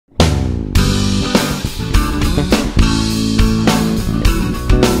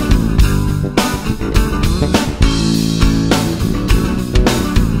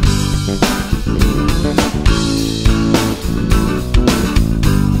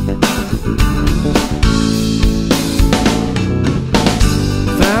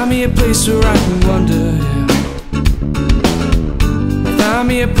me a place where I can wander, yeah. Find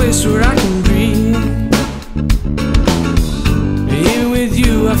me a place where I can breathe. Here with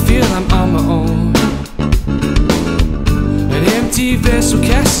you I feel I'm on my own. An empty vessel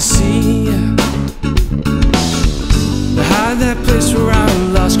cast to sea. Behind that place where I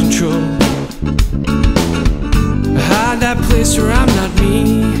lost control. Behind that place where I'm not me.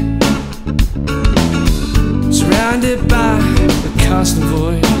 Surrounded by a constant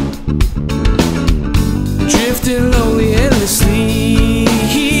void. Drifting lonely endlessly,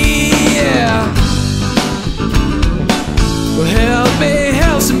 yeah. Well, help me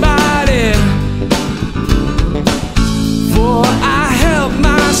help somebody, for I help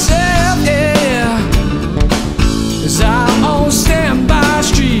myself, yeah. 'Cause I'm on standby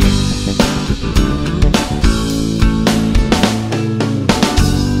street.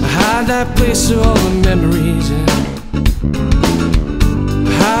 Behind that place are all the memories, yeah.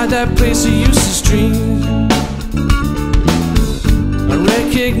 Behind that place are useless dreams.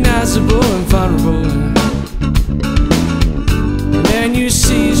 Unrecognizable and vulnerable. And then you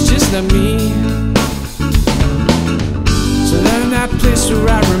see it's just not me. So then that place where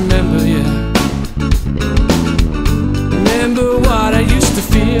I